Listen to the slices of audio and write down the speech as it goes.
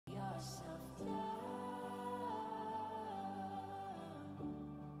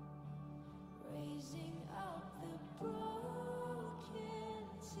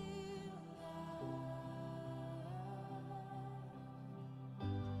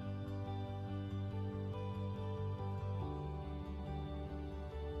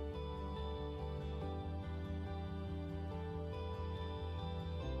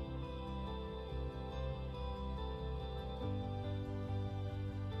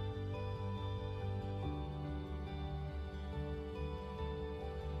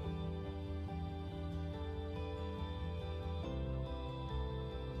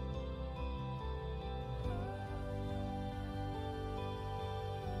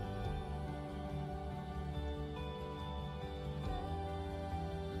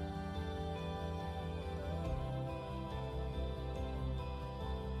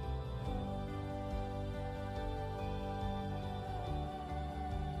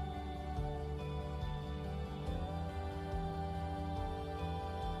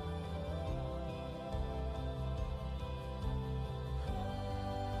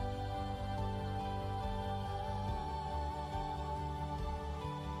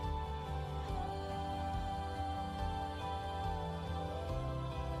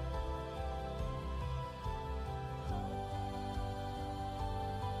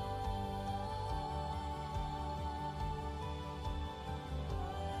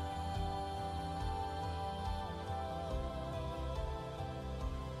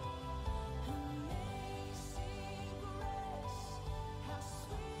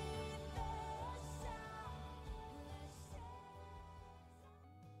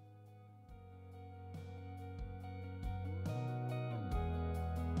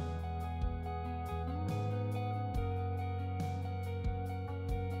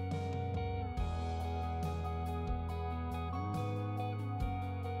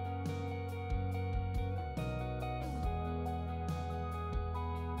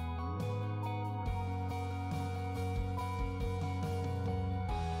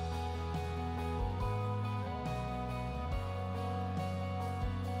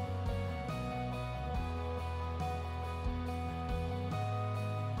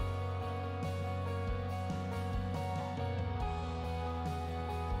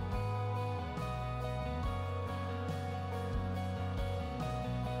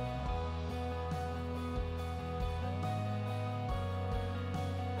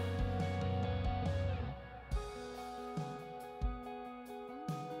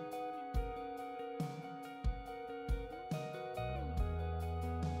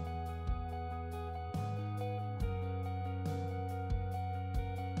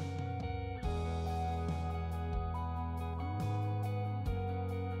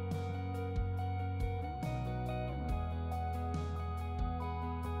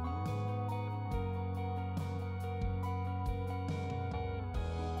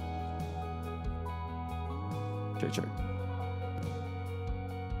Church.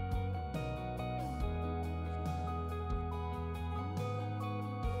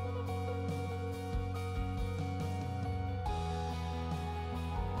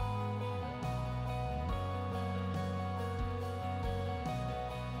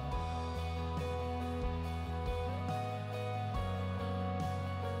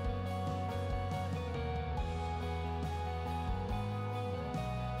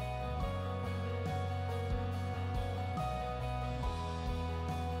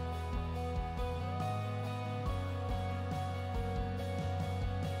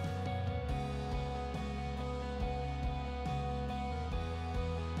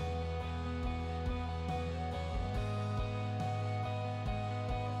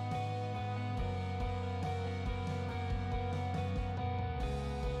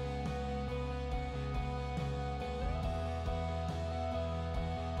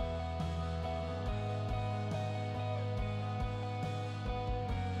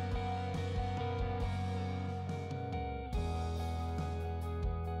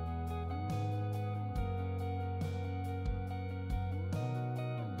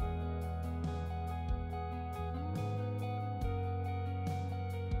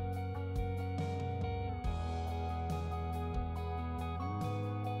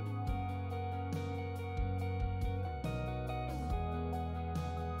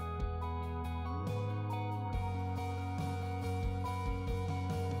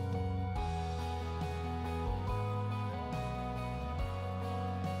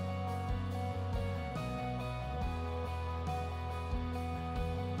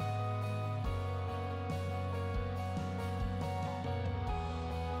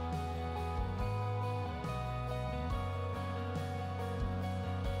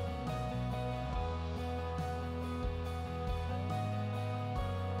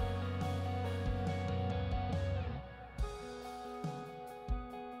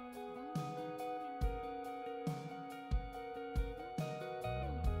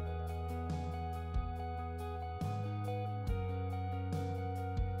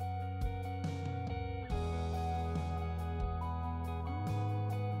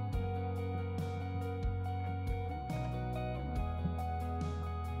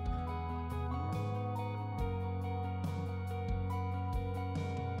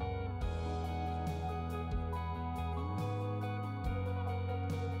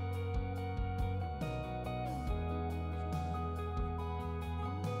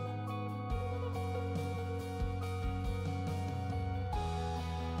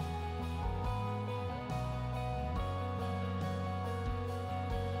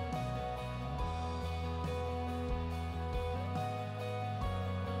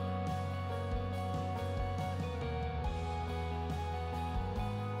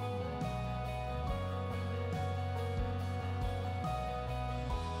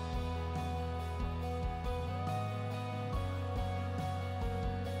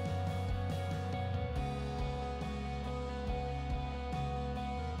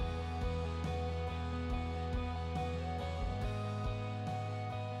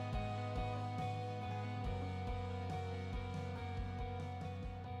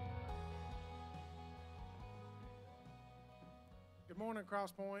 Good morning,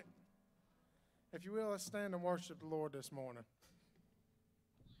 Crosspointe. If you will, let's stand and worship the Lord this morning.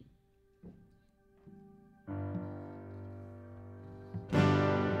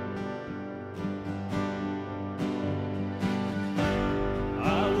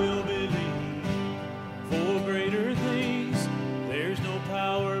 I will believe for greater things. There's no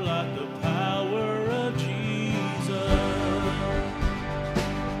power like the power of Jesus.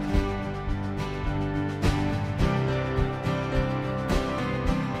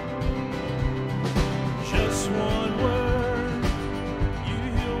 Just one word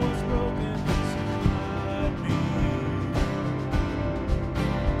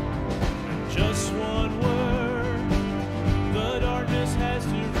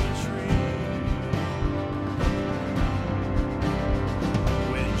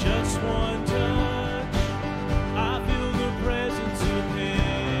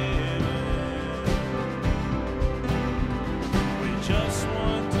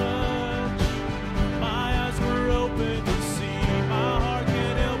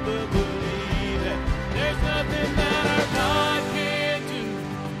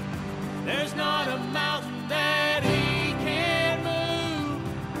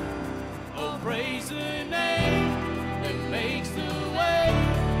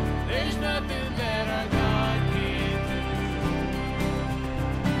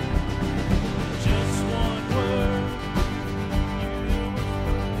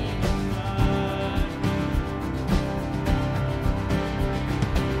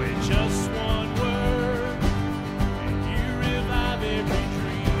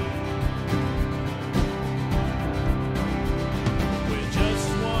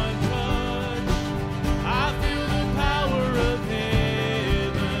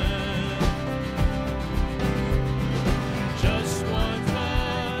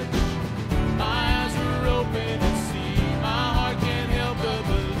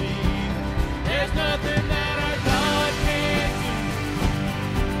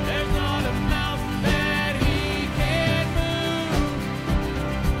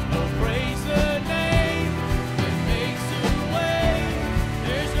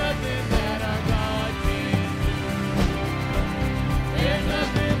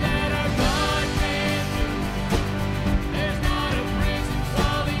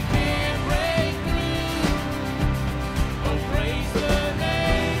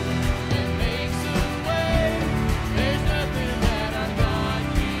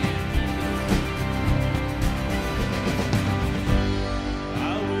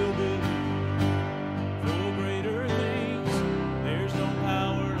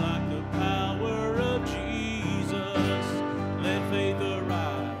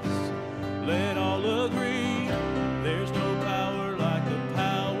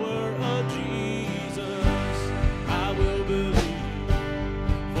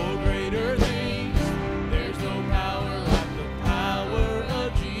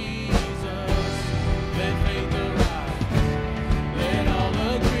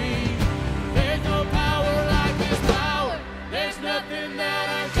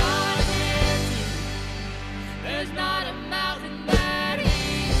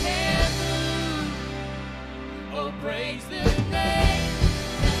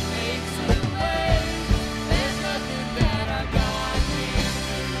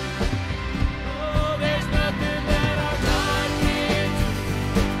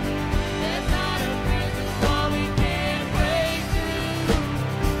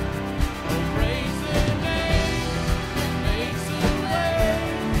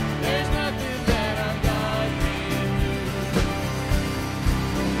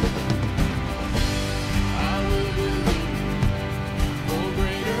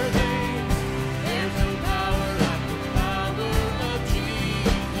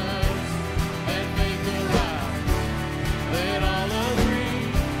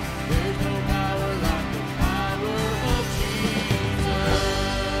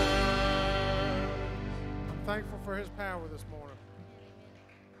thankful for his power this morning.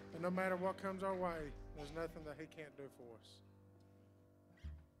 And no matter what comes our way, there's nothing that he can't do for us.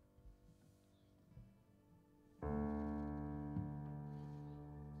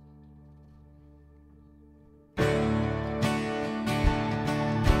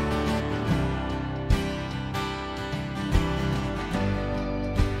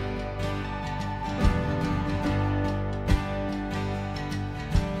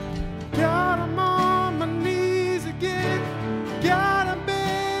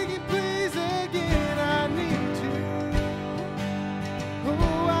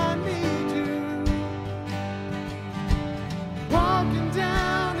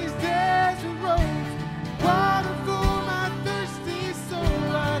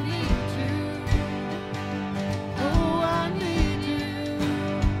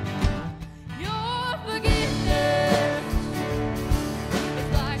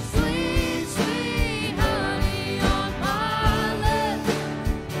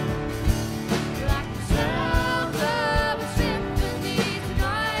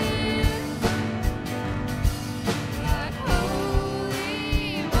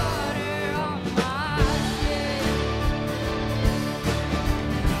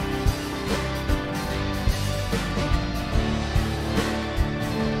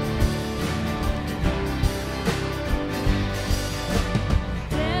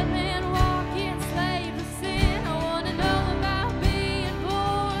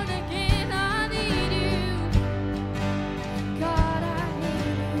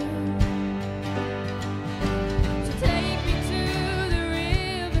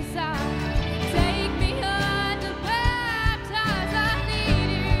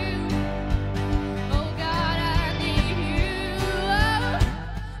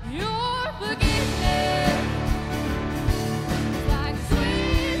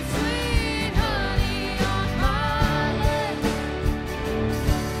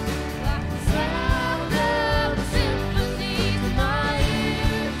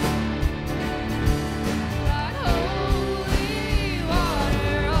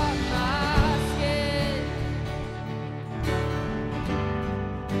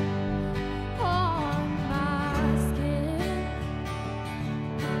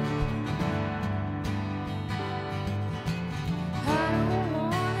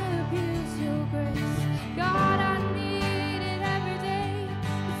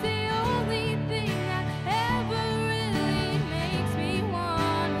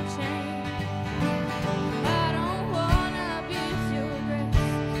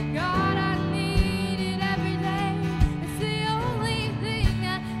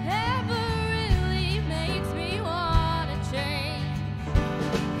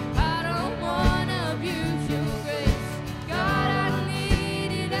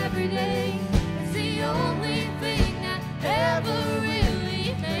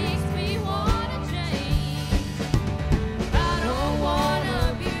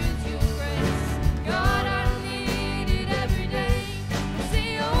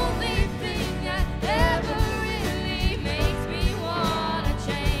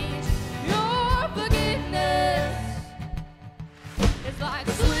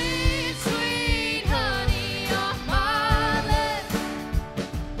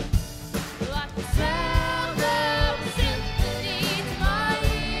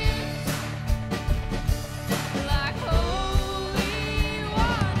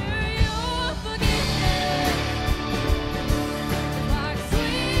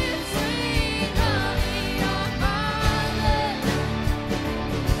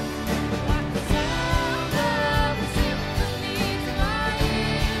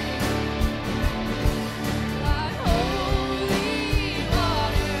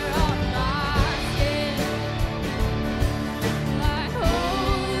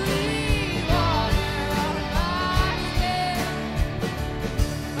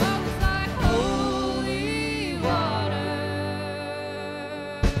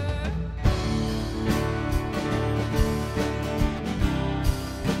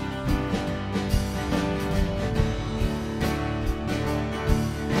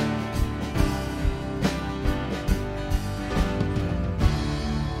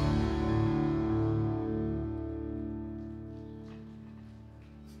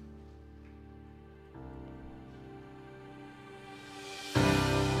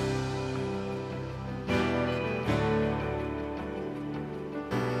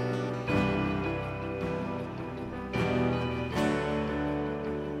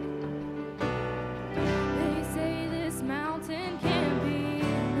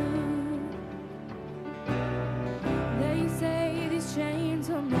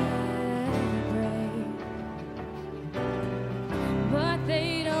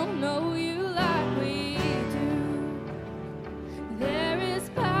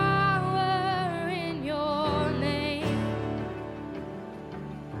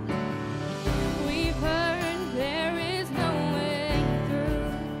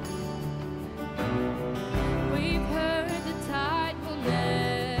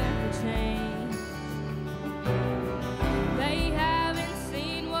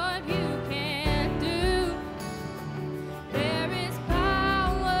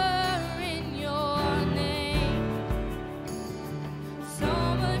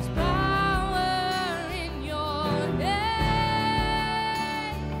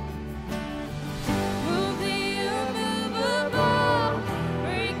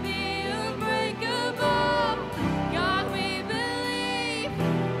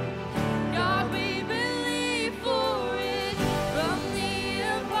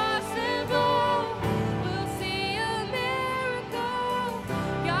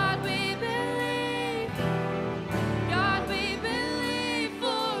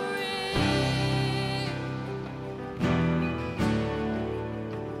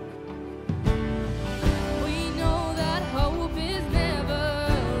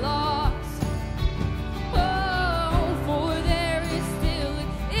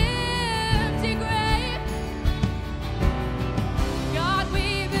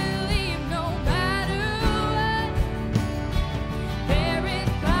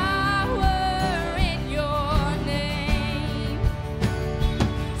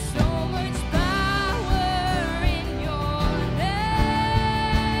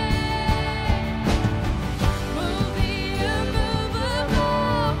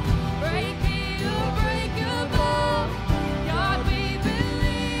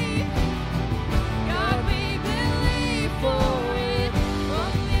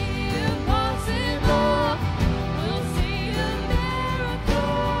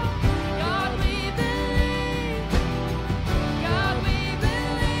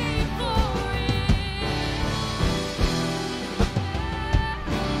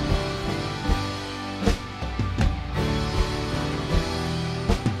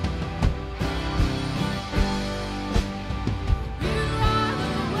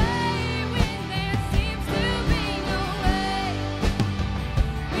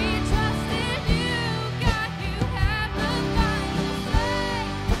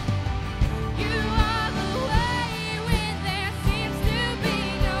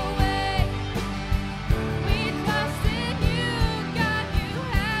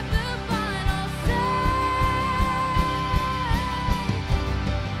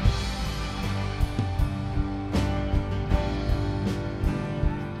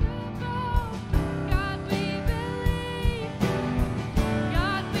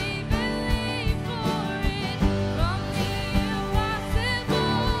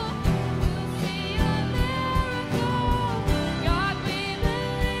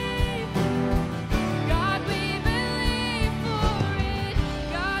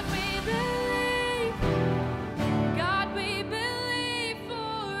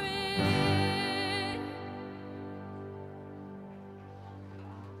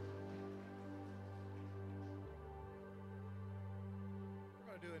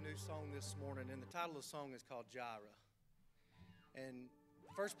 new song this morning, and the title of the song is called Jireh. And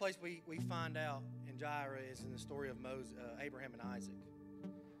the first place we find out in Jireh is in the story of Abraham and Isaac.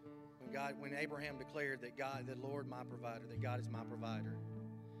 When Abraham declared that the Lord my provider, that God is my provider.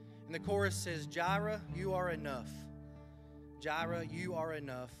 And the chorus says, Jireh, you are enough. Jireh, you are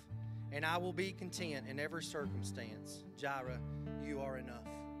enough. And I will be content in every circumstance. Jireh, you are enough.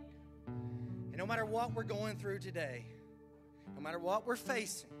 And no matter what we're going through today, no matter what we're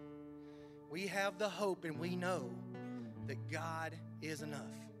facing, we have the hope and we know that God is enough.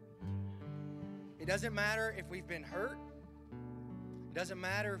 It doesn't matter if we've been hurt. It doesn't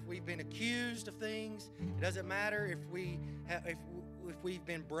matter if we've been accused of things. It doesn't matter if we've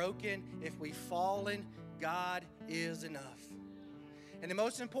been broken, if we've fallen. God is enough. And the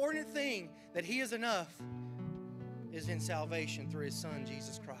most important thing that He is enough is in salvation through His Son,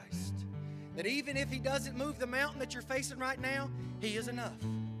 Jesus Christ. That even if He doesn't move the mountain that you're facing right now, He is enough.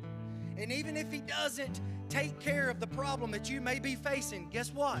 And even if He doesn't take care of the problem that you may be facing,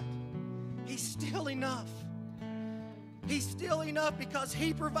 guess what? He's still enough. He's still enough because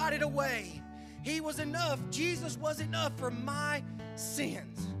He provided a way. He was enough. Jesus was enough for my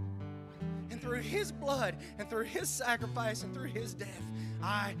sins. And through His blood and through His sacrifice and through His death,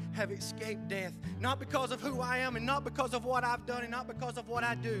 I have escaped death. Not because of who I am and not because of what I've done and not because of what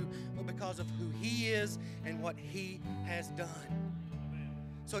I do, but because of who He is and what He has done.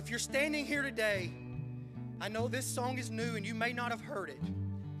 So if you're standing here today, I know this song is new and you may not have heard it,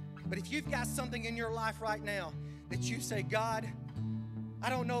 but if you've got something in your life right now that you say, God, I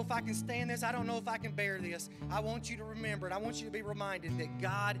don't know if I can stand this. I don't know if I can bear this. I want you to remember it. I want you to be reminded that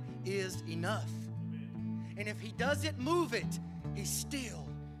God is enough. And if He doesn't move it, He's still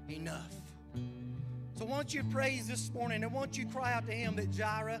enough. So won't you praise this morning and won't you cry out to Him that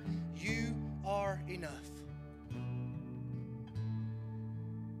Jireh, you are enough.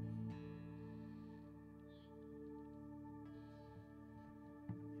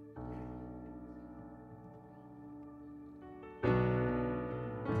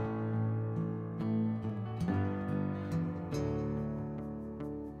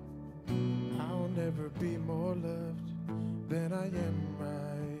 I'll never be more loved than I am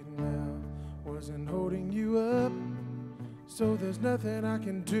right now. Wasn't holding you up, so there's nothing I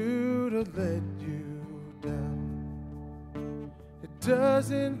can do to let you down. It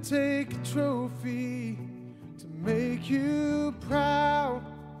doesn't take a trophy to make you proud.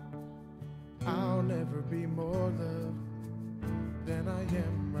 I'll never be more loved than I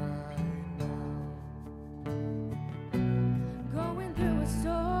am right now. Going through a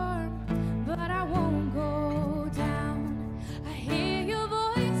storm, but I won't go down. I hear your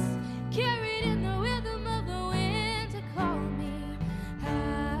voice carried in the rhythm of the wind to call me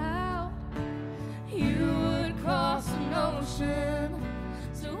out. You would cross an ocean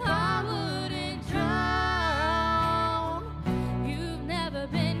so I wouldn't drown. You've never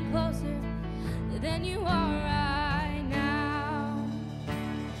been closer than you are right now.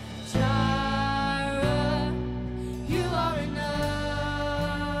 Jireh, you are enough.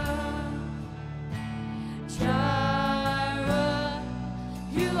 Jireh,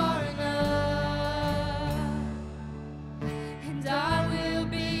 you are enough. And I will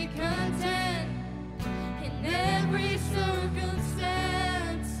be content in every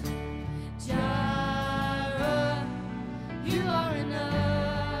circumstance. Jireh, you are enough.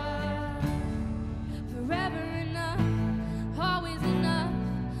 Forever enough, always enough,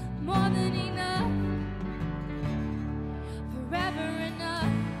 more than enough. Forever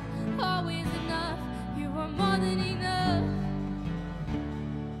enough, always enough, you are more than enough.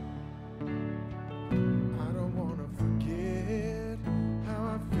 I don't want to forget how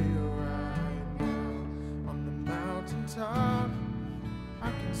I feel right now. On the mountaintop, I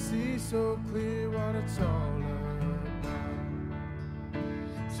can see so clear what it's all about.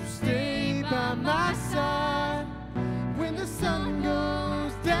 So stay by my side when the sun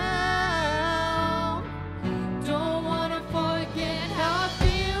goes down. Don't want to forget how I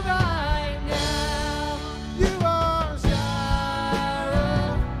feel right now. You are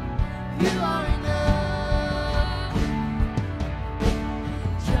Jireh, you are enough.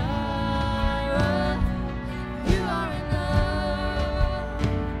 Jireh, you are enough.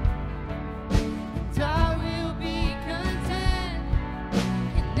 And I will be content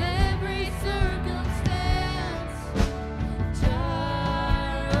in every circumstance.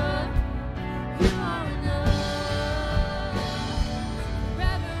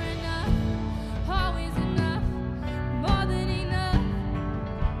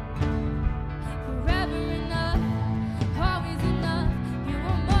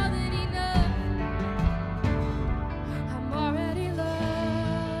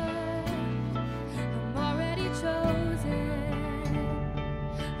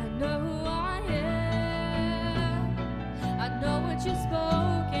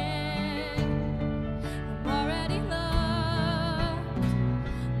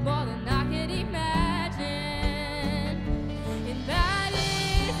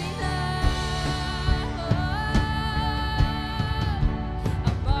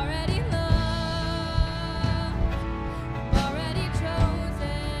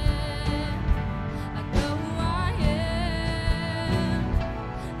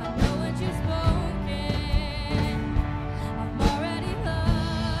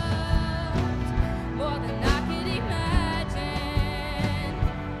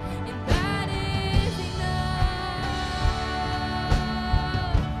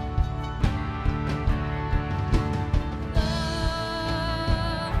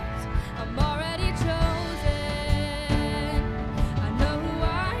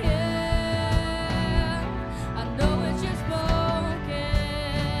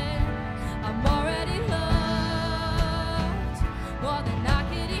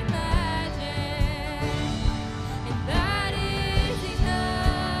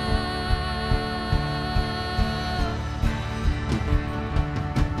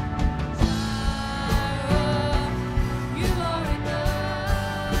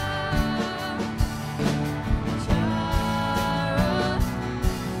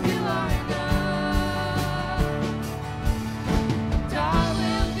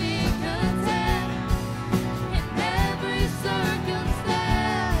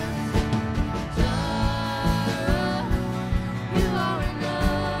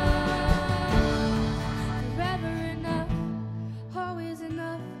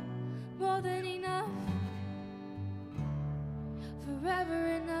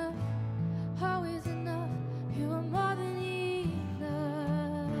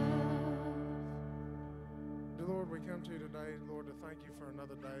 thank you for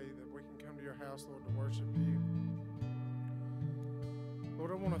another day that we can come to your house, Lord, to worship you.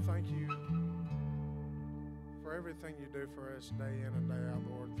 Lord, I want to thank you for everything you do for us day in and day out,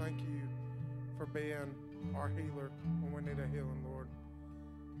 Lord. Thank you for being our healer when we need a healing, Lord.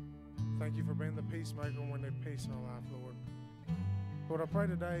 Thank you for being the peacemaker when we need peace in our life, Lord. Lord, I pray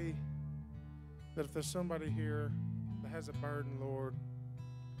today that if there's somebody here that has a burden, Lord,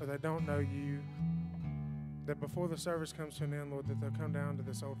 or they don't know you, that before the service comes to an end, Lord, that they'll come down to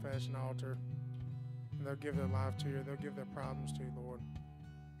this old-fashioned altar and they'll give their life to you. They'll give their problems to you, Lord.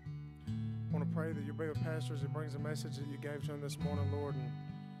 I want to pray that you'll be with pastors that brings the message that you gave to them this morning, Lord, and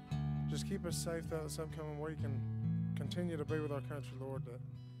just keep us safe throughout this upcoming week and continue to be with our country, Lord, that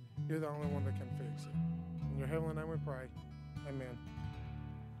you're the only one that can fix it. In your heavenly name we pray. Amen.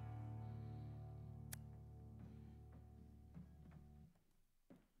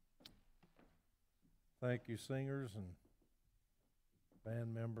 Thank you, singers and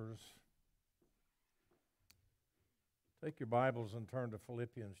band members. Take your Bibles and turn to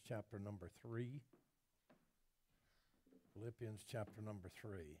Philippians chapter number 3. Philippians chapter number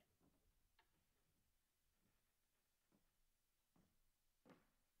 3.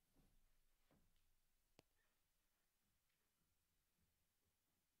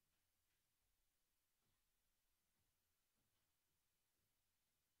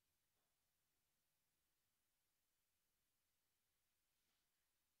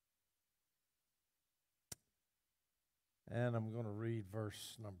 And I'm going to read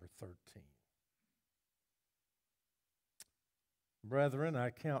verse number 13. Brethren, I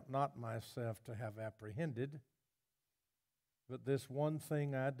count not myself to have apprehended, but this one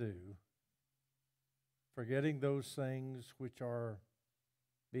thing I do, forgetting those things which are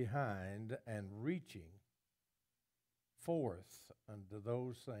behind and reaching forth unto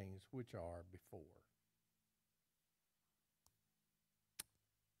those things which are before.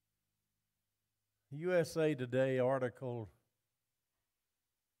 USA Today article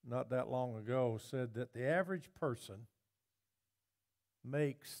not that long ago said that the average person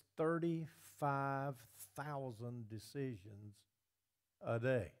makes 35,000 decisions a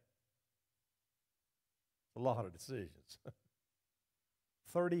day. A lot of decisions.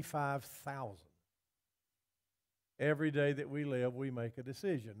 35,000. Every day that we live, we make a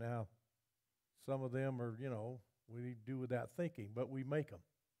decision. Now, some of them are, we do without thinking, but we make them.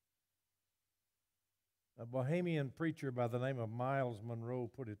 A Bohemian preacher by the name of Miles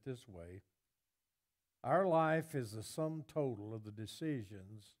Monroe put it this way: our life is the sum total of the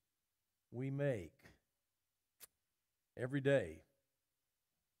decisions we make every day.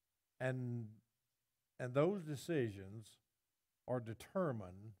 And those decisions are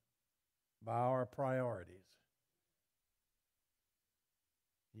determined by our priorities.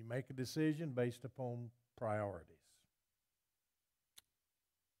 You make a decision based upon priorities.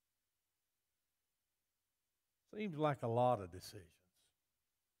 Seems like a lot of decisions.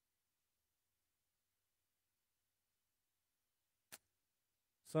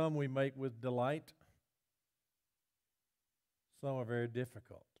 Some we make with delight. Some are very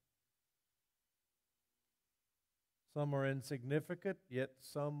difficult. Some are insignificant, yet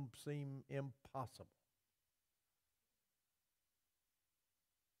some seem impossible.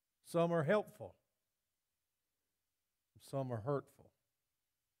 Some are helpful. Some are hurtful.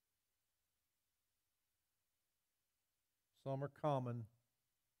 Some are common,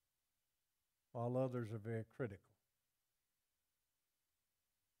 while others are very critical.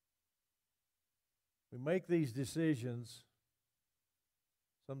 We make these decisions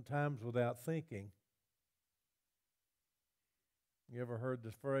sometimes without thinking. You ever heard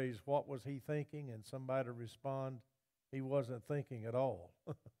the phrase, what was he thinking? And somebody respond, he wasn't thinking at all.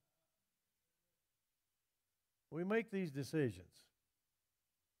 We make these decisions.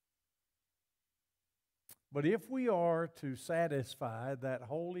 But if we are to satisfy that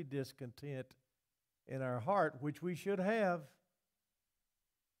holy discontent in our heart, which we should have,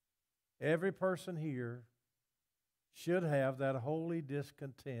 every person here should have that holy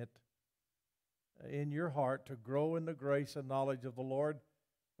discontent in your heart to grow in the grace and knowledge of the Lord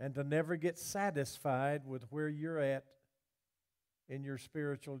and to never get satisfied with where you're at in your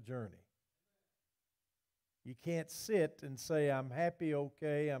spiritual journey. You can't sit and say, I'm happy,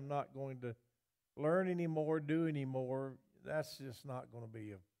 okay, I'm not going to learn anymore, do anymore. That's just not going to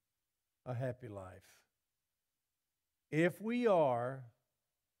be a happy life. If we are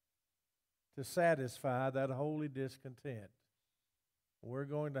to satisfy that holy discontent, we're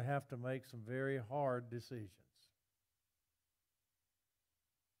going to have to make some very hard decisions.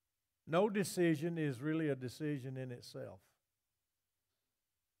 No decision is really a decision in itself.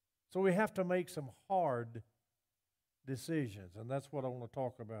 So we have to make some hard decisions. And that's what I want to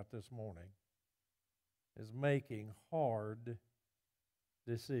talk about this morning, is making hard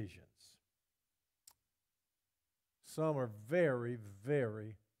decisions. Some are very,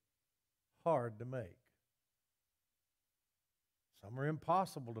 very hard to make. Some are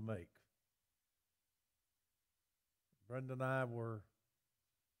impossible to make. Brenda and I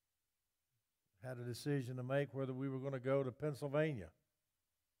had a decision to make whether we were going to go to Pennsylvania.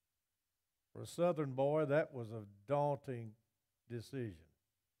 For a southern boy, that was a daunting decision.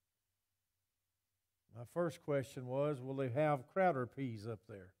 My first question was, will they have Crowder peas up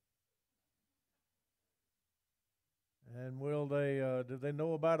there? And do they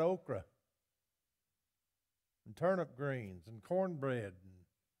know about okra and turnip greens and cornbread? And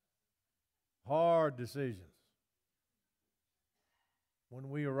hard decisions. When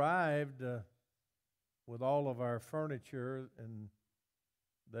we arrived with all of our furniture, and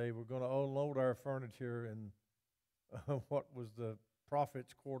they were going to unload our furniture in what was the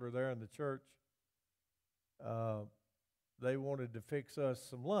prophet's quarter there in the church, they wanted to fix us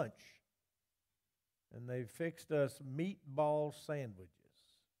some lunch. And they fixed us meatball sandwiches.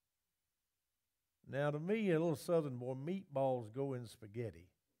 Now, to me, a little southern boy, meatballs go in spaghetti.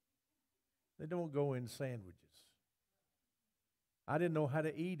 They don't go in sandwiches. I didn't know how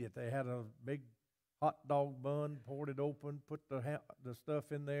to eat it. They had a big hot dog bun, poured it open, put the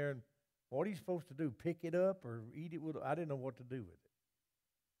stuff in there, and what are you supposed to do? Pick it up or eat it with? I didn't know what to do with it.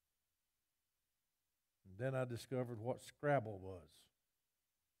 And then I discovered what Scrabble was.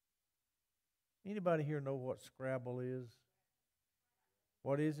 Anybody here know what Scrabble is?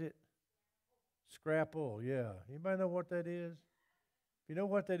 What is it? Scrapple, yeah. Anybody know what that is? If you know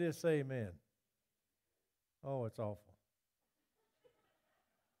what that is, say amen. Oh, it's awful.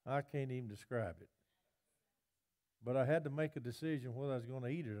 I can't even describe it. But I had to make a decision whether I was going to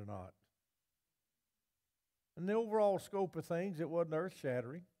eat it or not. In the overall scope of things, it wasn't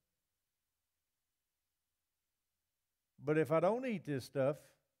earth-shattering. But if I don't eat this stuff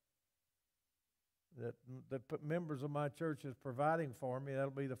that members of my church is providing for me,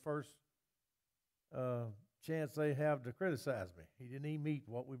 that'll be the first chance they have to criticize me. He didn't even eat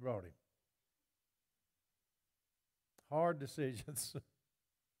what we brought him. Hard decisions.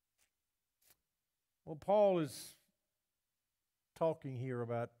 Well, Paul is talking here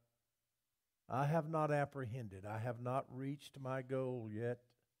about, I have not apprehended. I have not reached my goal yet.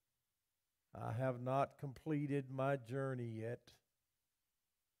 I have not completed my journey yet.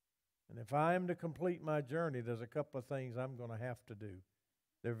 And if I am to complete my journey, there's a couple of things I'm going to have to do.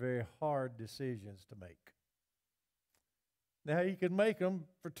 They're very hard decisions to make. Now, you can make them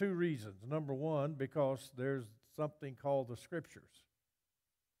for two reasons. Number one, because there's something called the Scriptures.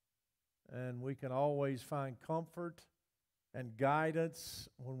 And we can always find comfort and guidance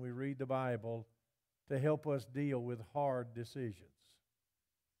when we read the Bible to help us deal with hard decisions.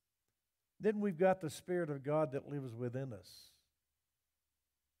 Then we've got the Spirit of God that lives within us.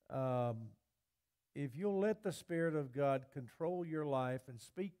 If you'll let the Spirit of God control your life and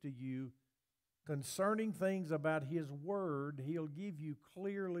speak to you concerning things about His Word, He'll give you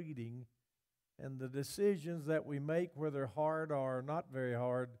clear leading, and the decisions that we make, whether hard or not very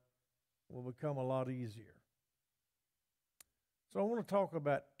hard, will become a lot easier. So I want to talk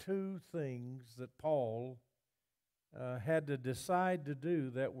about two things that Paul had to decide to do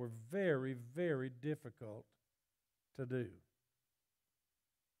that were very, very difficult to do.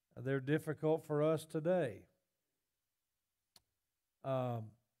 They're difficult for us today.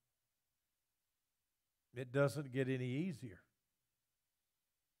 It doesn't get any easier.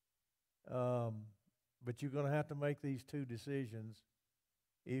 But you're going to have to make these two decisions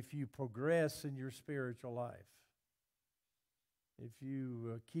if you progress in your spiritual life. If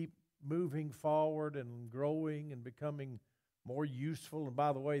you keep moving forward and growing and becoming more useful, and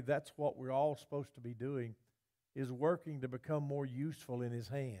by the way, that's what we're all supposed to be doing, is working to become more useful in His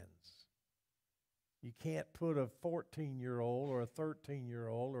hands. You can't put a 14-year-old or a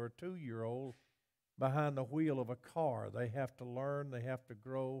 13-year-old or a 2-year-old behind the wheel of a car. They have to learn, they have to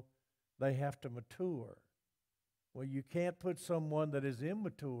grow, they have to mature. Well, you can't put someone that is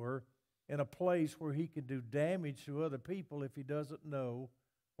immature in a place where he can do damage to other people if he doesn't know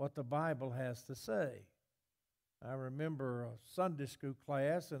what the Bible has to say. I remember a Sunday school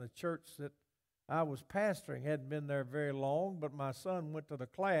class in a church that I was pastoring. Hadn't been there very long, but my son went to the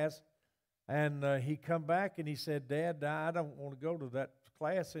class, and he come back and he said, "Dad, I don't want to go to that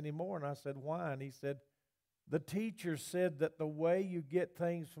class anymore." And I said, "Why?" And he said, "The teacher said that the way you get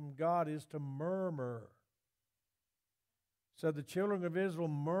things from God is to murmur." So the children of Israel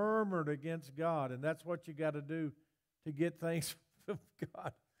murmured against God, and that's what you got to do to get things from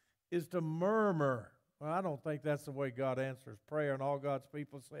God, is to murmur Well, I don't think that's the way God answers prayer, and all God's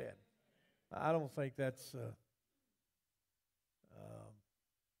people said. I don't think that's...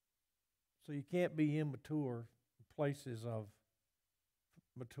 so you can't be immature in places of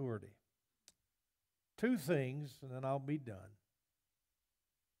maturity. Two things, and then I'll be done.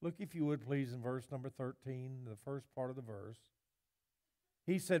 Look, if you would, please, in verse number 13, the first part of the verse.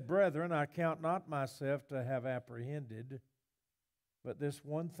 He said, Brethren, I count not myself to have apprehended, but this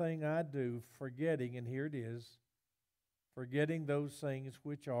one thing I do, forgetting, and here it is, forgetting those things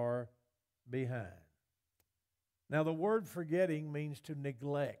which are behind. Now, the word forgetting means to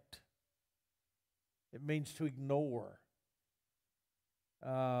neglect. It means to ignore.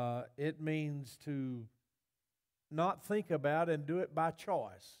 It means to not think about and do it by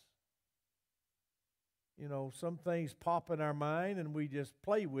choice. You know, some things pop in our mind and we just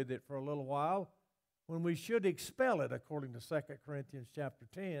play with it for a little while when we should expel it, according to 2 Corinthians chapter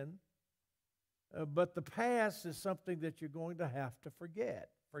 10. But the past is something that you're going to have to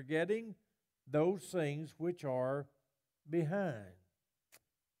forget. Forgetting those things which are behind.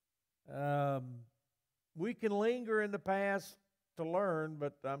 We can linger in the past to learn,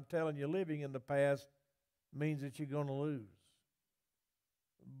 but I'm telling you, living in the past means that you're going to lose.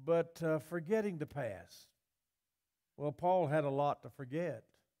 But forgetting the past. Well, Paul had a lot to forget.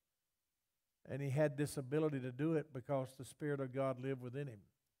 And he had this ability to do it because the Spirit of God lived within him.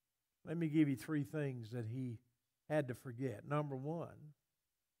 Let me give you three things that he had to forget. Number one,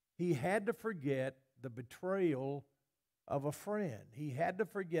 he had to forget the betrayal of a friend. He had to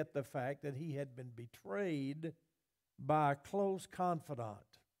forget the fact that he had been betrayed by a close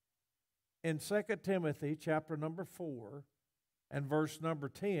confidant. In 2 Timothy chapter number 4 and verse number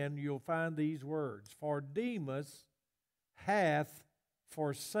 10, you'll find these words, For Demas hath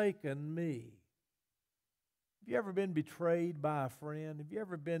forsaken me. Have you ever been betrayed by a friend? Have you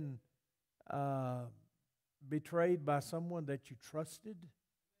ever been betrayed by someone that you trusted?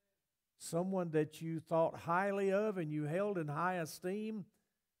 Someone that you thought highly of and you held in high esteem,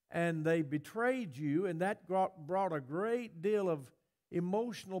 and they betrayed you, and that brought a great deal of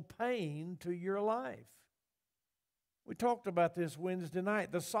emotional pain to your life. We talked about this Wednesday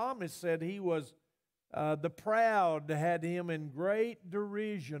night. The psalmist said he was, the proud had him in great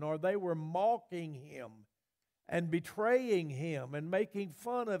derision, or they were mocking him and betraying him and making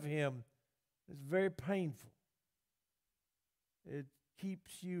fun of him. It's very painful. It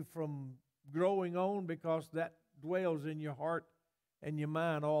keeps you from growing on because that dwells in your heart and your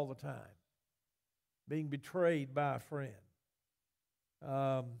mind all the time. Being betrayed by a friend.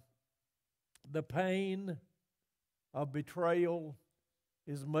 The pain of betrayal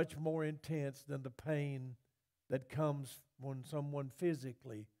is much more intense than the pain that comes when someone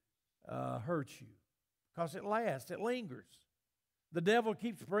physically hurts you. Because it lasts, it lingers. The devil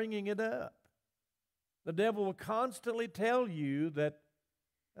keeps bringing it up. The devil will constantly tell you that,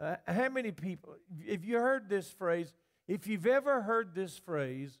 how many people, if you heard this phrase, if you've ever heard this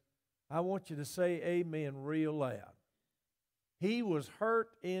phrase, I want you to say amen real loud. He was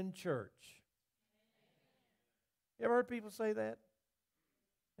hurt in church. You ever heard people say that?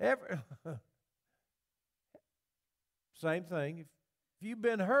 Same thing. If you've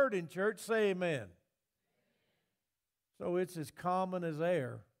been hurt in church, say amen. So it's as common as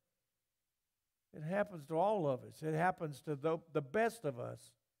air. It happens to all of us. It happens to the best of us.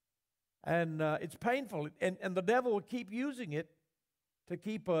 And it's painful. And the devil will keep using it to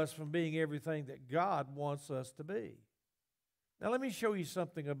keep us from being everything that God wants us to be. Now let me show you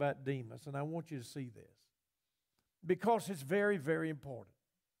something about Demas, and I want you to see this. Because it's very, very important.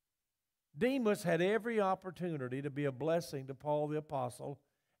 Demas had every opportunity to be a blessing to Paul the Apostle,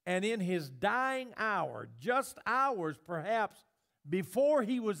 and in his dying hour, just hours perhaps before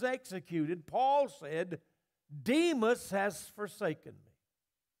he was executed, Paul said, Demas has forsaken me.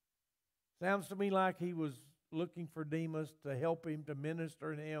 Sounds to me like he was looking for Demas to help him, to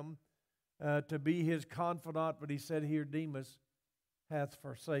minister to him, to be his confidant, but he said here, Demas hath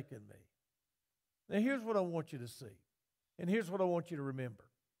forsaken me. Now here's what I want you to see, and here's what I want you to remember.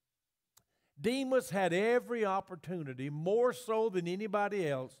 Demas had every opportunity, more so than anybody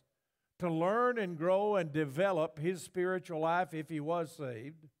else, to learn and grow and develop his spiritual life if he was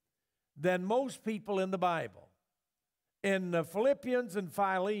saved, than most people in the Bible. In Philippians and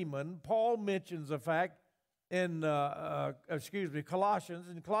Philemon, Paul mentions the fact in Colossians.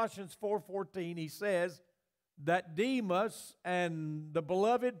 In Colossians 4:14, he says that Demas and the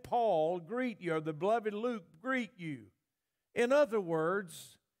beloved Paul greet you, or the beloved Luke greet you. In other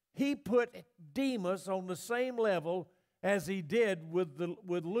words, he put Demas on the same level as he did with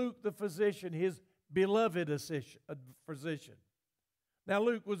Luke the physician, his beloved physician. Now,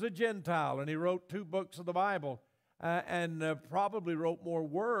 Luke was a Gentile, and he wrote 2 books of the Bible, and probably wrote more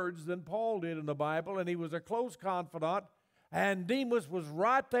words than Paul did in the Bible, and he was a close confidant, and Demas was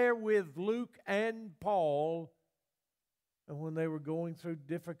right there with Luke and Paul when they were going through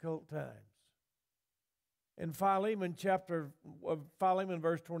difficult times. In Philemon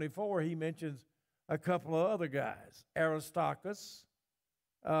verse 24, he mentions a couple of other guys. Aristarchus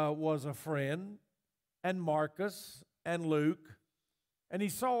was a friend, and Marcus and Luke. And he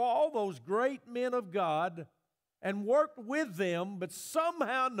saw all those great men of God and worked with them, but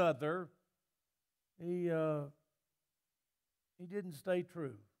somehow or another, he didn't stay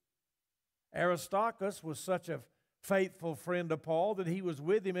true. Aristarchus was such a faithful friend of Paul that he was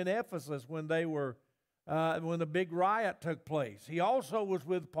with him in Ephesus when the big riot took place. He also was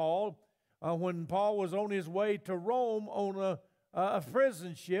with Paul when Paul was on his way to Rome on a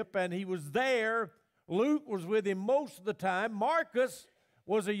prison ship, and he was there. Luke was with him most of the time. Marcus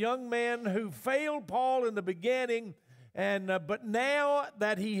was a young man who failed Paul in the beginning, but now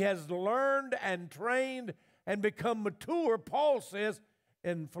that he has learned and trained and become mature, Paul says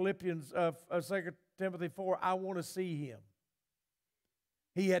in Philippians 2 Timothy 4, I want to see him.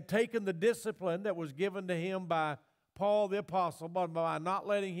 He had taken the discipline that was given to him by Paul the apostle by not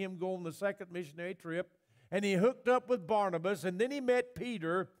letting him go on the second missionary trip, and he hooked up with Barnabas, and then he met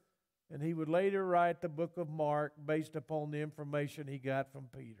Peter, and he would later write the book of Mark based upon the information he got from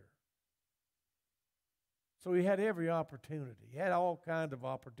Peter. So he had every opportunity. He had all kinds of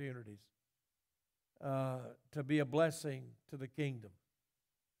opportunities to be a blessing to the kingdom.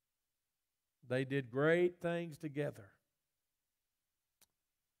 They did great things together.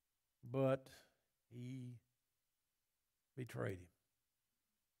 But he betrayed him.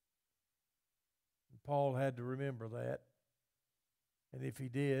 And Paul had to remember that. And if he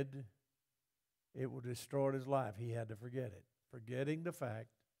did, it would destroy his life. He had to forget it. Forgetting the fact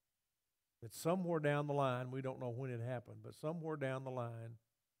that somewhere down the line, we don't know when it happened, but somewhere down the line,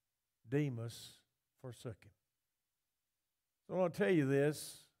 Demas forsook him. So I want to tell you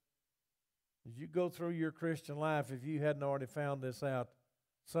this. As you go through your Christian life, if you hadn't already found this out,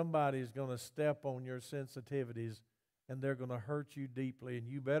 somebody is going to step on your sensitivities, and they're going to hurt you deeply, and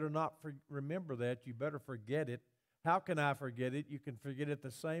you better not remember that. You better forget it. How can I forget it? You can forget it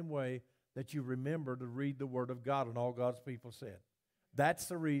the same way that you remember to read the Word of God, and all God's people said. That's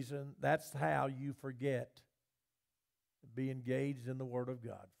the reason, that's how you forget to be engaged in the Word of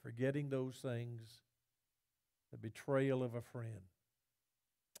God, forgetting those things, the betrayal of a friend.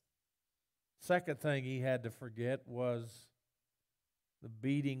 Second thing he had to forget was the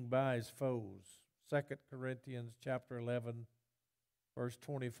beating by his foes. 2 Corinthians chapter 11, verse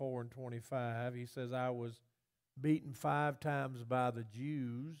 24 and 25, he says, I was beaten 5 times by the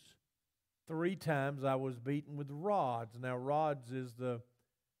Jews. 3 times I was beaten with rods. Now, rods is the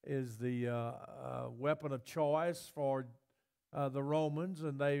weapon of choice for the Romans,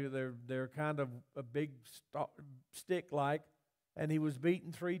 and they're kind of a big stick-like. And he was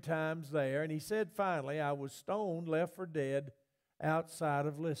beaten 3 times there. And he said, finally, I was stoned, left for dead, outside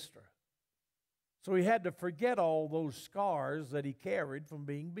of Lystra. So he had to forget all those scars that he carried from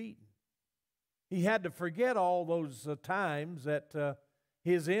being beaten. He had to forget all those times that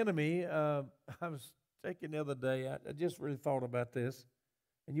his enemy, I was thinking the other day, I just really thought about this,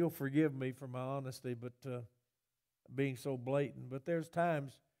 and you'll forgive me for my honesty, but being so blatant, but there's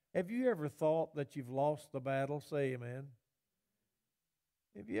times, have you ever thought that you've lost the battle? Say amen.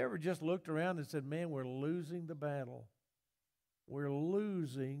 Have you ever just looked around and said, man, we're losing the battle? We're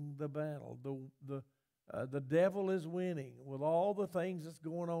losing the battle. The devil is winning with all the things that's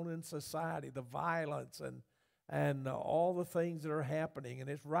going on in society, the violence and all the things that are happening, and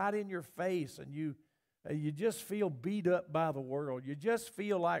it's right in your face, and you just feel beat up by the world. You just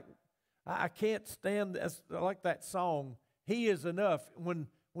feel like, I can't stand this, like that song, He is Enough.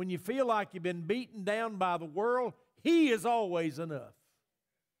 When you feel like you've been beaten down by the world, He is always enough.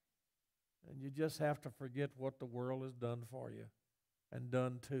 And you just have to forget what the world has done for you and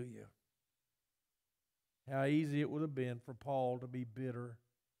done to you. How easy it would have been for Paul to be bitter.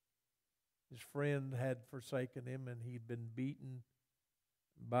 His friend had forsaken him, and he'd been beaten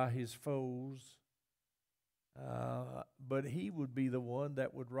by his foes. But he would be the one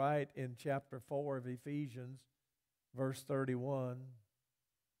that would write in chapter 4 of Ephesians, verse 31,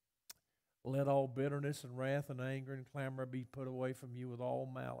 let all bitterness and wrath and anger and clamor be put away from you with all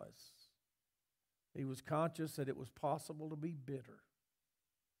malice. He was conscious that it was possible to be bitter.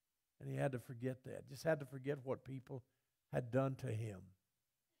 And he had to forget that. Just had to forget what people had done to him.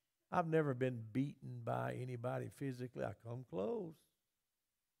 I've never been beaten by anybody physically. I come close.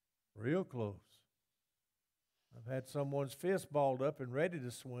 Real close. I've had someone's fist balled up and ready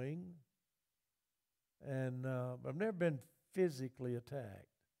to swing. And I've never been physically attacked.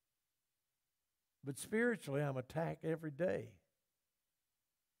 But spiritually, I'm attacked every day.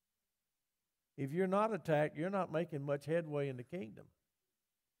 If you're not attacked, you're not making much headway in the kingdom.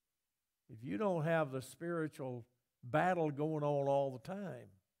 If you don't have the spiritual battle going on all the time,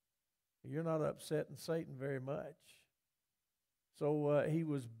 you're not upsetting Satan very much. So he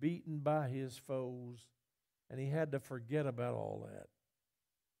was beaten by his foes, and he had to forget about all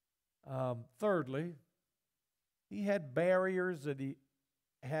that. Thirdly, he had barriers that he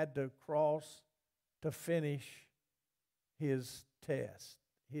had to cross to finish his test,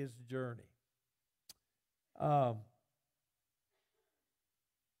 his journey.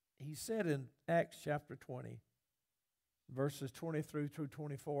 He said in Acts chapter 20, verses 23 through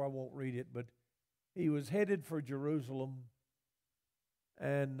 24, I won't read it, but he was headed for Jerusalem,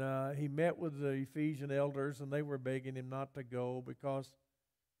 and he met with the Ephesian elders, and they were begging him not to go because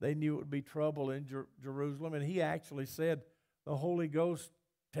they knew it would be trouble in Jerusalem. And he actually said, the Holy Ghost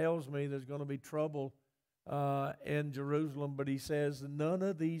tells me there's going to be trouble in Jerusalem, but he says, none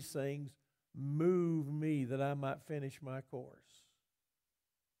of these things move me that I might finish my course.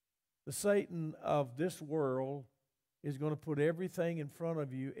 The Satan of this world is going to put everything in front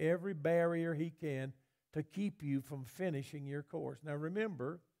of you, every barrier he can, to keep you from finishing your course. Now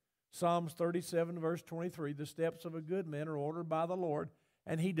remember, Psalms 37 verse 23, the steps of a good man are ordered by the Lord,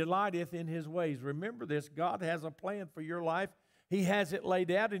 and he delighteth in his ways. Remember this, God has a plan for your life. He has it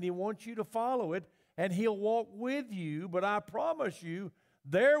laid out, and he wants you to follow it, and he'll walk with you. But I promise you,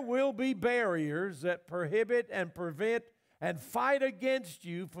 there will be barriers that prohibit and prevent and fight against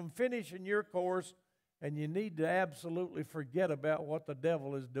you from finishing your course, and you need to absolutely forget about what the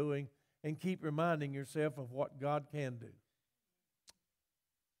devil is doing and keep reminding yourself of what God can do.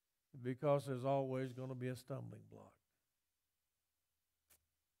 Because there's always going to be a stumbling block.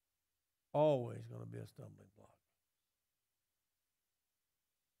 Always going to be a stumbling block.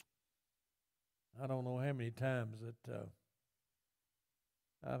 I don't know how many times that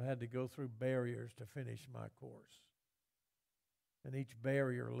I've had to go through barriers to finish my course. And each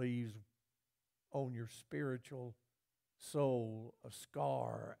barrier leaves on your spiritual soul a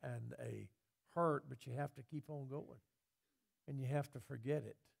scar and a hurt, but you have to keep on going. And you have to forget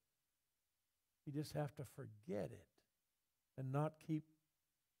it. You just have to forget it and not keep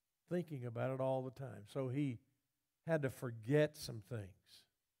thinking about it all the time. So he had to forget some things.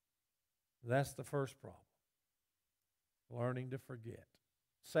 That's the first problem. Learning to forget.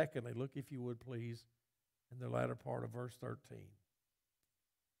 Secondly, look if you would please in the latter part of verse 13.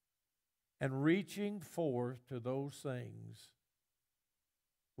 And reaching forth to those things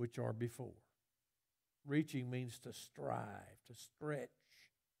which are before. Reaching means to strive, to stretch.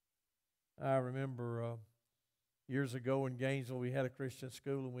 I remember years ago in Gainesville, we had a Christian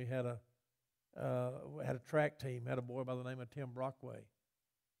school, and we had a track team. Had a boy by the name of Tim Brockway,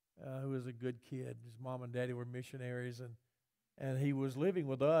 who was a good kid. His mom and daddy were missionaries, and he was living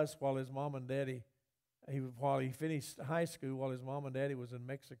with us while his mom and daddy, while he finished high school, while his mom and daddy was in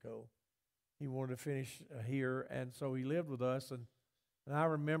Mexico. He wanted to finish here, and so he lived with us. And I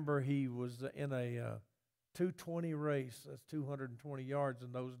remember he was in a 220 race. That's 220 yards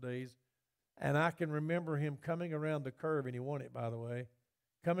in those days. And I can remember him coming around the curve, and he won it, by the way,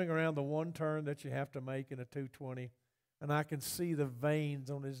 coming around the one turn that you have to make in a 220. And I can see the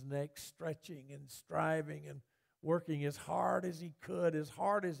veins on his neck stretching and striving and working as hard as he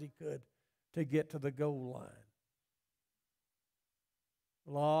could to get to the goal line.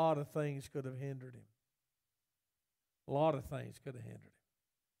 A lot of things could have hindered him. A lot of things could have hindered him.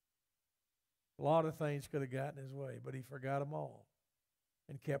 A lot of things could have gotten his way, but he forgot them all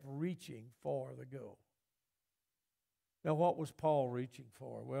and kept reaching for the goal. Now, what was Paul reaching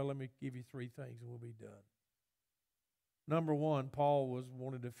for? Well, let me give you three things and we'll be done. Number one, Paul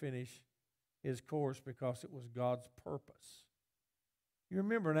wanted to finish his course because it was God's purpose. You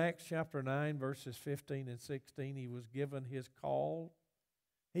remember in Acts chapter 9, verses 15 and 16, he was given his call.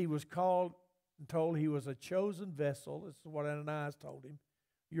 He was called and told he was a chosen vessel. This is what Ananias told him.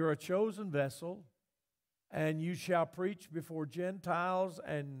 You're a chosen vessel, and you shall preach before Gentiles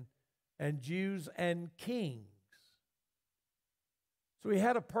and Jews and kings. So he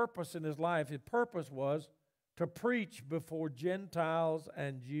had a purpose in his life. His purpose was to preach before Gentiles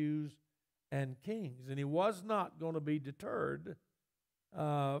and Jews and kings. And he was not going to be deterred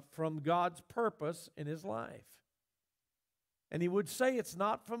from God's purpose in his life. And he would say, it's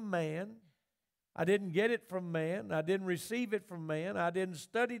not from man. I didn't get it from man. I didn't receive it from man. I didn't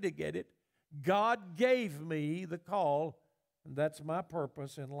study to get it. God gave me the call, and that's my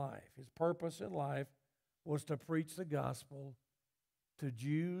purpose in life. His purpose in life was to preach the gospel to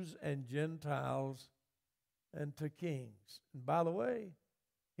Jews and Gentiles and to kings. And by the way,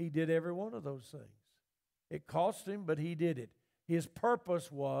 he did every one of those things. It cost him, but he did it. His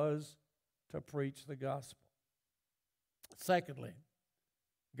purpose was to preach the gospel. Secondly,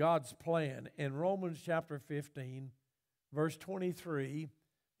 God's plan. In Romans chapter 15, verse 23,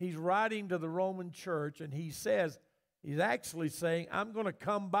 he's writing to the Roman church, and he says, he's actually saying, I'm going to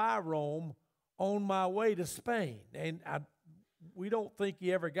come by Rome on my way to Spain. And we don't think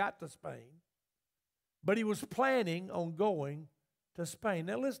he ever got to Spain, but he was planning on going to Spain.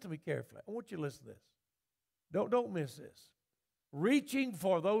 Now listen to me carefully. I want you to listen to this. Don't miss this. Reaching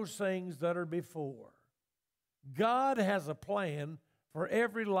for those things that are before. God has a plan for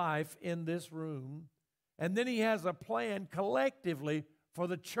every life in this room, and then he has a plan collectively for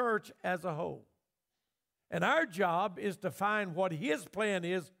the church as a whole. And our job is to find what his plan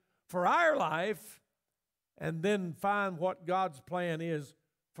is for our life, and then find what God's plan is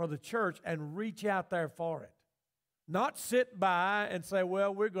for the church and reach out there for it. Not sit by and say,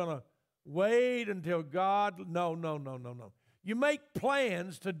 well, we're going to wait until God. No. You make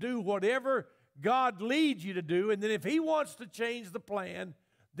plans to do whatever God leads you to do, and then if he wants to change the plan,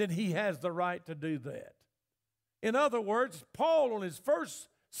 then he has the right to do that. In other words, Paul on his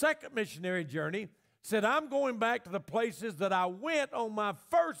second missionary journey said, I'm going back to the places that I went on my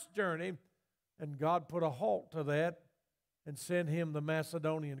first journey, and God put a halt to that and sent him the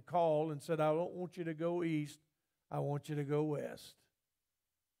Macedonian call and said, I don't want you to go east, I want you to go west.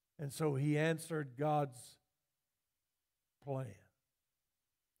 And so he answered God's plan.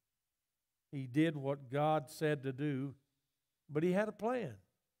 He did what God said to do, but he had a plan.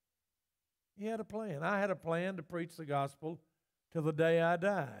 He had a plan. I had a plan to preach the gospel till the day I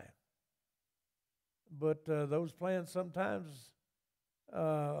die. But those plans sometimes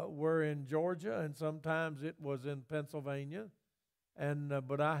were in Georgia, and sometimes it was in Pennsylvania.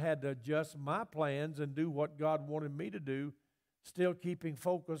 But I had to adjust my plans and do what God wanted me to do, still keeping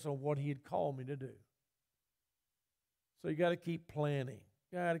focus on what he had called me to do. So you got to keep planning.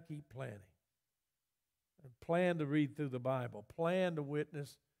 Got to keep planning. And plan to read through the Bible. Plan to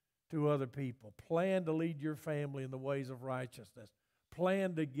witness to other people. Plan to lead your family in the ways of righteousness.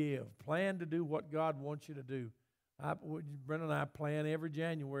 Plan to give. Plan to do what God wants you to do. Brenda and I plan every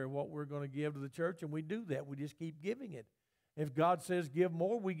January what we're going to give to the church, and we do that. We just keep giving it. If God says give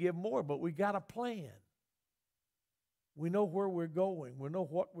more, we give more, but we got a plan. We know where we're going. We know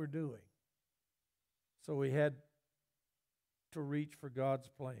what we're doing. So we had to reach for God's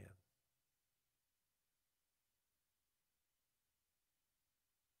plan.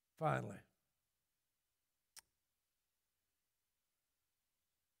 Finally,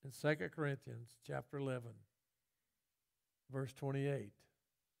 in 2 Corinthians chapter 11, verse 28,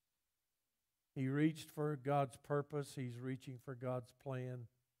 he reached for God's purpose, he's reaching for God's plan,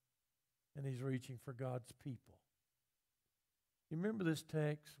 and he's reaching for God's people. You remember this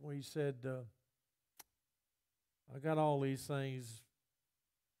text where he said, I got all these things,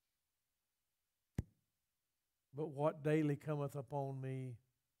 but what daily cometh upon me?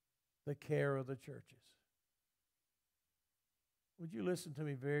 The care of the churches. Would you listen to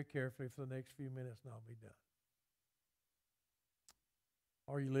me very carefully for the next few minutes, and I'll be done.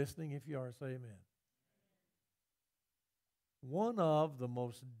 Are you listening? If you are, say amen. One of the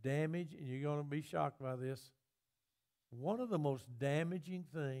most damaging, and you're going to be shocked by this, one of the most damaging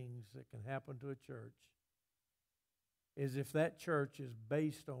things that can happen to a church is if that church is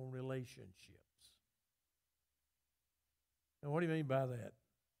based on relationships. Now, what do you mean by that?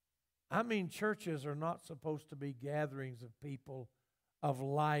 I mean, churches are not supposed to be gatherings of people of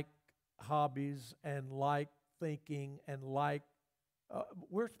like hobbies and like thinking and like.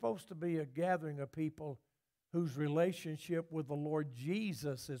 We're supposed to be a gathering of people whose relationship with the Lord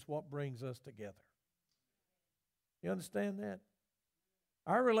Jesus is what brings us together. You understand that?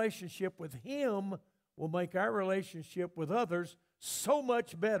 Our relationship with Him will make our relationship with others so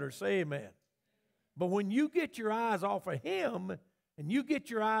much better. Say amen. But when you get your eyes off of Him and you get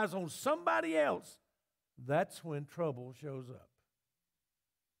your eyes on somebody else, that's when trouble shows up.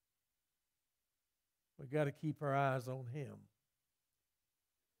 We've got to keep our eyes on Him.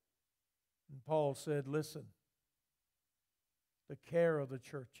 And Paul said, listen, the care of the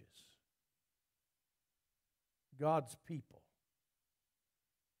churches, God's people,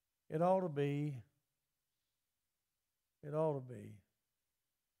 it ought to be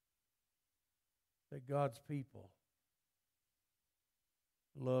that God's people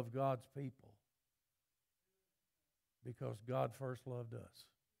love God's people because God first loved us.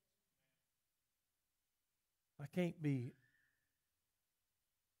 I can't be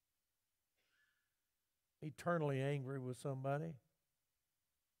eternally angry with somebody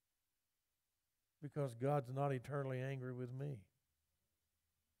because God's not eternally angry with me.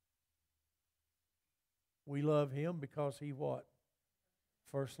 We love Him because He what?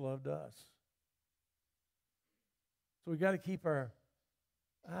 First loved us. So we got to keep our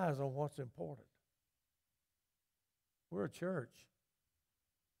eyes on what's important. We're a church.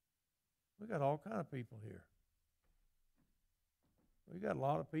 We got all kind of people here. We got a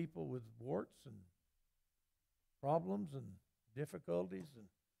lot of people with warts and problems and difficulties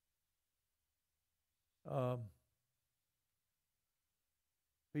and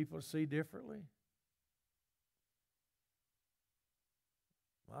people see differently.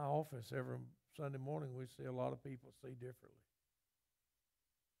 My office, every Sunday morning, we see a lot of people see differently.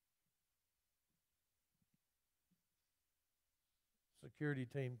 Security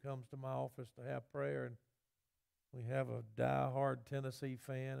team comes to my office to have prayer, and we have a die-hard Tennessee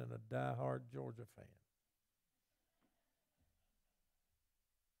fan and a die-hard Georgia fan.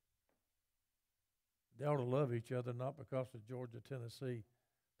 They ought to love each other not because of Georgia, Tennessee.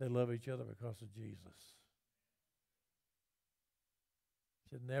 They love each other because of Jesus.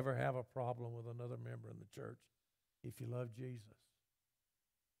 Should never have a problem with another member in the church if you love Jesus.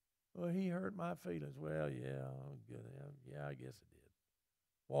 Well, he hurt my feelings. Well, yeah, I'm good. Yeah, I guess it did.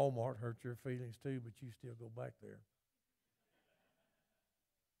 Walmart hurt your feelings too, but you still go back there.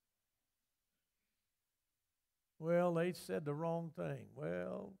 Well, they said the wrong thing.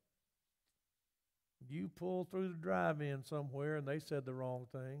 Well, you pull through the drive-in somewhere and they said the wrong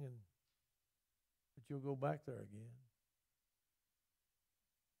thing, but you'll go back there again.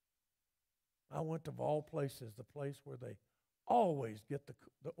 I went to, of all places, the place where they always get the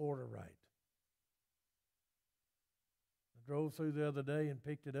order right. I drove through the other day and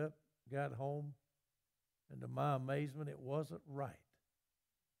picked it up, got home, and to my amazement, it wasn't right.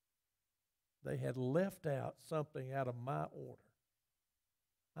 They had left out something out of my order.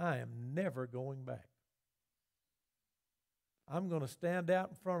 I am never going back. I'm going to stand out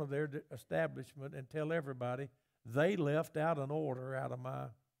in front of their establishment and tell everybody they left out an order out of my.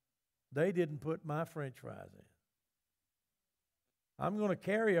 They didn't put my French fries in. I'm going to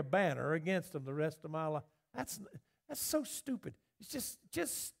carry a banner against them the rest of my life. That's so stupid. It's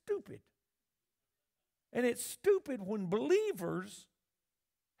just stupid. And it's stupid when believers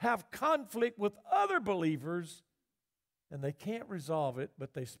have conflict with other believers and they can't resolve it,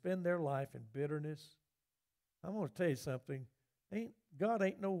 but they spend their life in bitterness. I'm going to tell you something. God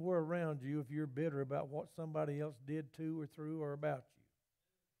ain't nowhere around you if you're bitter about what somebody else did to or through or about you.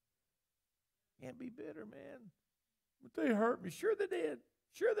 Can't be bitter, man. But they hurt me. Sure they did.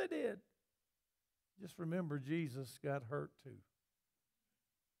 Sure they did. Just remember, Jesus got hurt too.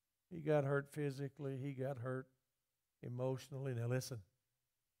 He got hurt physically. He got hurt emotionally. Now listen,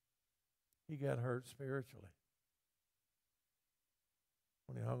 he got hurt spiritually.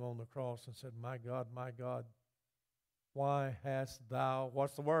 When he hung on the cross and said, my God, why hast thou,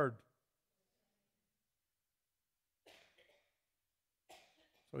 what's the word?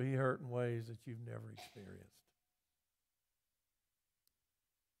 So he hurt in ways that you've never experienced.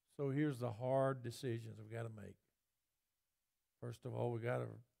 So here's the hard decisions we've got to make. First of all, we've got to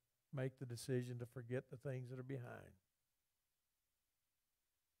make the decision to forget the things that are behind.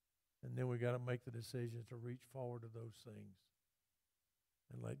 And then we've got to make the decision to reach forward to those things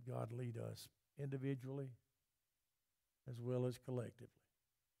and let God lead us individually as well as collectively.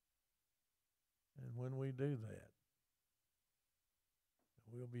 And when we do that,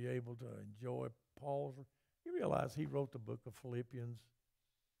 we'll be able to enjoy Paul's. You realize he wrote the book of Philippians,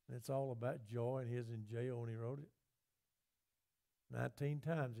 and it's all about joy, and he was in jail when he wrote it. 19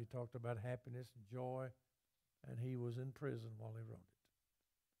 times he talked about happiness and joy, and he was in prison while he wrote it.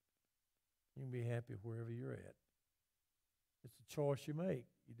 You can be happy wherever you're at. It's a choice you make.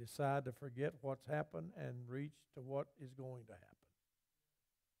 You decide to forget what's happened and reach to what is going to happen.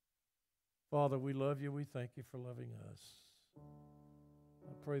 Father, we love you. We thank you for loving us.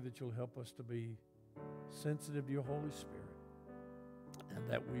 I pray that you'll help us to be sensitive to your Holy Spirit and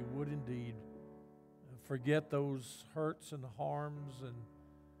that we would indeed forget those hurts and harms and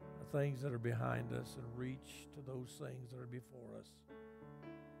the things that are behind us and reach to those things that are before us,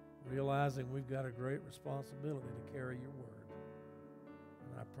 realizing we've got a great responsibility to carry your word.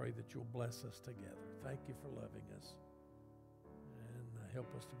 And I pray that you'll bless us together. Thank you for loving us and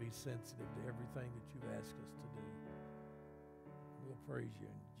help us to be sensitive to everything that you've asked us to do. We'll praise you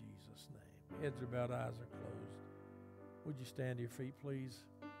in Jesus' name. Heads are bowed, eyes are closed. Would you stand to your feet, please?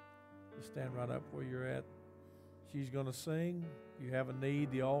 Just stand right up where you're at. She's going to sing. If you have a need,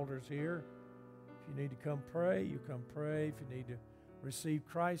 the altar's here. If you need to come pray, you come pray. If you need to received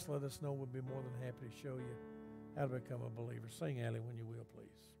Christ, let us know. We'll be more than happy to show you how to become a believer. Sing, Allie, when you will,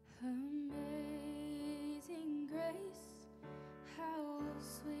 please. Amazing grace, how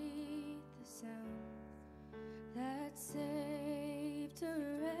sweet the sound that saved a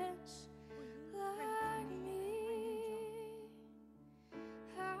wretch like me.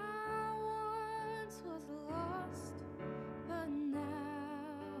 I once was lost, but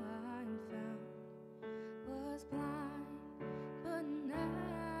now I'm found. Was blind, but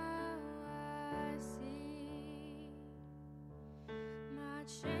now I see. My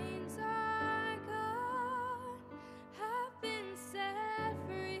chains are gone, have been set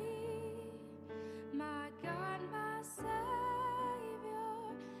free. My God, my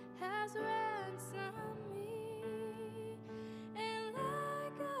Savior has ransomed me. And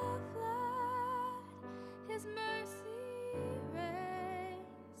like a flood, His mercy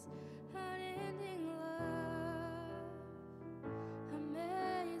reigns, unending love,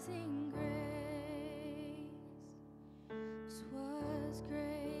 amazing grace. 'Twas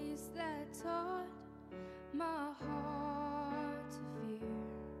grace that taught my heart to fear,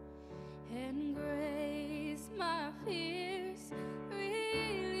 and grace my fears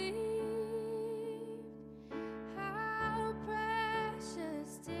relieved. How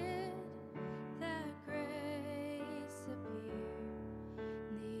precious did that grace appear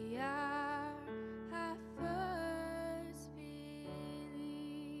the hour I first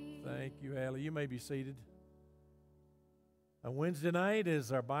believed. Thank you, Allie. You may be seated. Wednesday night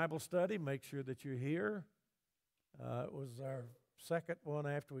is our Bible study. Make sure that you're here. It was our second one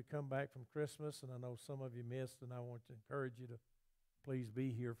after we come back from Christmas, and I know some of you missed, and I want to encourage you to please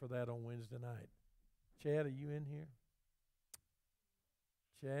be here for that on Wednesday night. Chad, are you in here?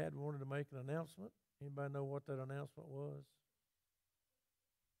 Chad wanted to make an announcement. Anybody know what that announcement was?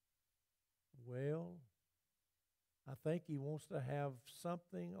 Well, I think he wants to have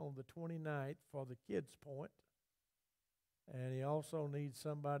something on the 29th for the Kids Point. And he also needs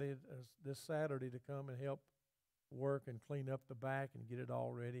somebody this Saturday to come and help work and clean up the back and get it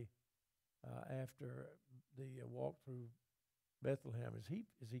all ready after the walk through Bethlehem. Is he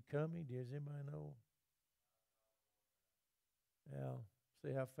coming? Does anybody know? Yeah,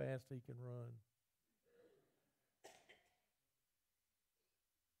 see how fast he can run.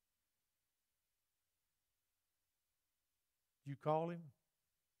 Did you call him?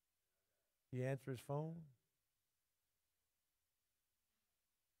 Did he answer his phone?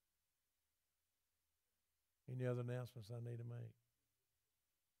 Any other announcements I need to make?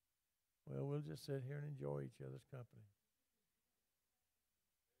 Well, we'll just sit here and enjoy each other's company.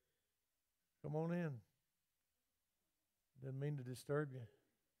 Come on in. Didn't mean to disturb you.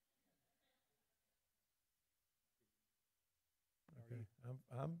 Okay,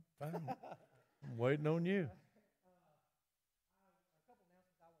 I'm fine. I'm waiting on you. A couple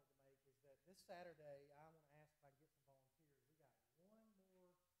announcements I wanted to make is that this Saturday I want to ask if I can get some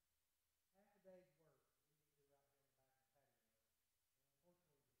volunteers. We got one more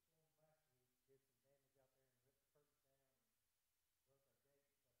half a day's work that we need to do out here in the back of the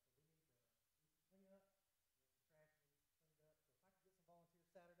patio. And unfortunately, the storm last week did some damage out there and ripped the curtains down and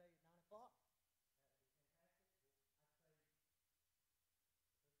broke our gate and stuff. So we need to do some cleanup. The trash needs cleaned up. So if I could get some volunteers Saturday at 9 o'clock, that would be fantastic. I'd say if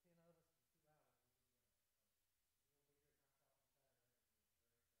there's 10 of us in 2 hours, we'll be done.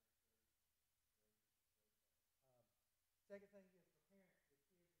 So if you want to be here at 9 o'clock on Saturday, that'd be a great help. Second thing is for parents with kids at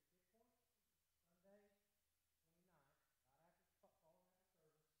Discontent, Sunday, 29th, right after following after service, we're going to have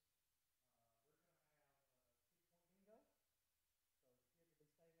Kid Point Bingo. So the kids will be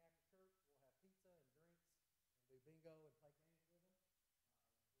staying after church. We'll have pizza and drinks and do bingo and play games with them.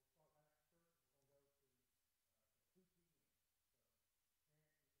 We'll start right after church. We're going to go to 2 p.m. So parents, you can leave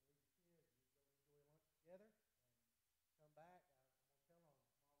your kids and you can go enjoy lunch together and come back. I'm going to tell on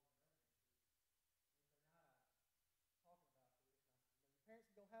Molly and Brandon because Wednesday night I was talking about this and I said, your parents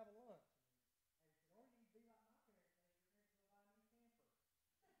can go have a lunch. And they said, or you need to be like my parents say,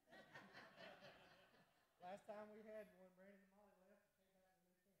 your parents go buy a new camper. Last time we had one, Brandon and Molly left and came back with a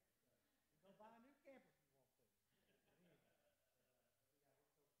new camper. So you go buy a new camper if you want to. But anyway,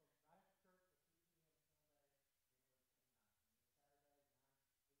 so right after church at 2 p.m. Sunday, January 29th. And then Saturday, 9 a.m., we'll probably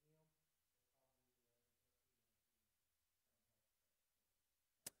be 11 p.m. to come and help with that.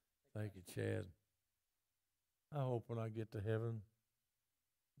 Thank you, Chad. I hope when I get to heaven,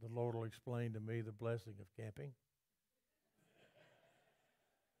 the Lord will explain to me the blessing of camping.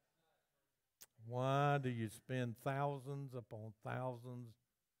 Why do you spend thousands upon thousands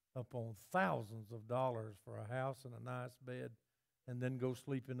of dollars for a house and a nice bed and then go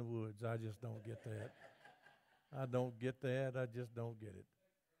sleep in the woods? I just don't get that. I don't get that. I just don't get it.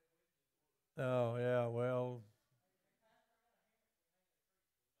 Oh, yeah, well.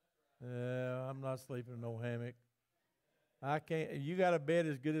 I'm not sleeping in no hammock. I can't. You got a bed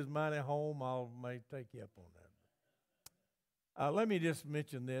as good as mine at home, may take you up on that. Let me just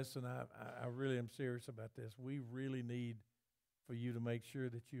mention this, and I really am serious about this. We really need for you to make sure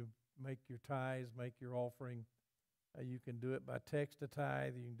that you make your tithes, make your offering. You can do it by text to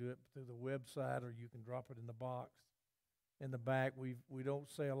tithe. You can do it through the website, or you can drop it in the box in the back. We don't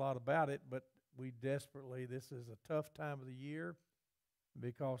say a lot about it, but we desperately, this is a tough time of the year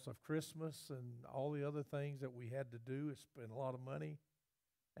because of Christmas and all the other things that we had to do is spend a lot of money.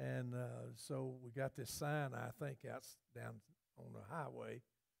 And so we got this sign, I think, out down on the highway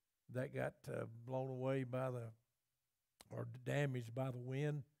that got blown away or damaged by the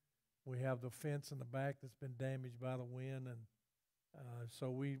wind. We have the fence in the back that's been damaged by the wind, and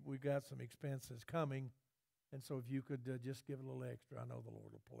so we got some expenses coming. And so if you could just give a little extra, I know the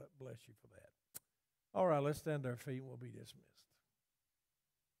Lord will bless you for that. All right, let's stand to our feet and we'll be dismissed.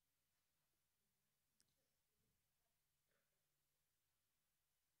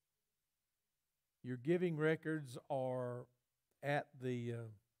 Your giving records are at the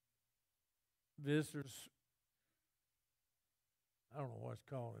visitors, I don't know what it's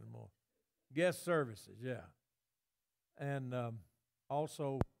called anymore. Guest services, yeah. And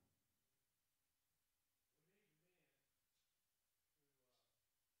also